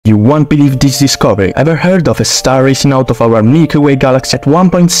You won't believe this discovery. Ever heard of a star racing out of our Milky Way galaxy at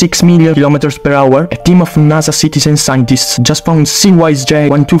 1.6 million kilometers per hour? A team of NASA citizen scientists just found CWISE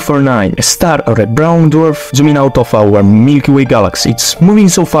J1249, a star or a brown dwarf zooming out of our Milky Way galaxy. It's moving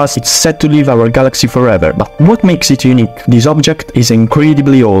so fast it's set to leave our galaxy forever. But what makes it unique? This object is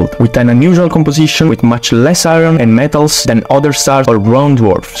incredibly old, with an unusual composition with much less iron and metals than other stars or brown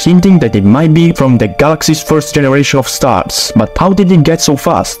dwarfs, hinting that it might be from the galaxy's first generation of stars. But how did it get so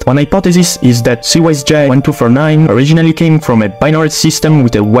fast? One hypothesis is that CWISE J1249 originally came from a binary system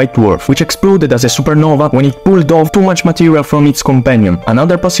with a white dwarf, which exploded as a supernova when it pulled off too much material from its companion.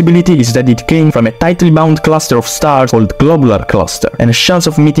 Another possibility is that it came from a tightly bound cluster of stars called globular cluster, and a chance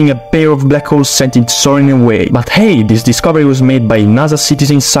of meeting a pair of black holes sent it soaring away. But hey, this discovery was made by NASA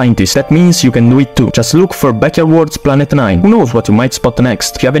citizen scientists. That means you can do it too. Just look for Backyard Words Planet 9. Who knows what you might spot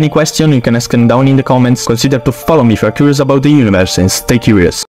next? If you have any question, you can ask them down in the comments. Consider to follow me if you're curious about the universe, and stay curious.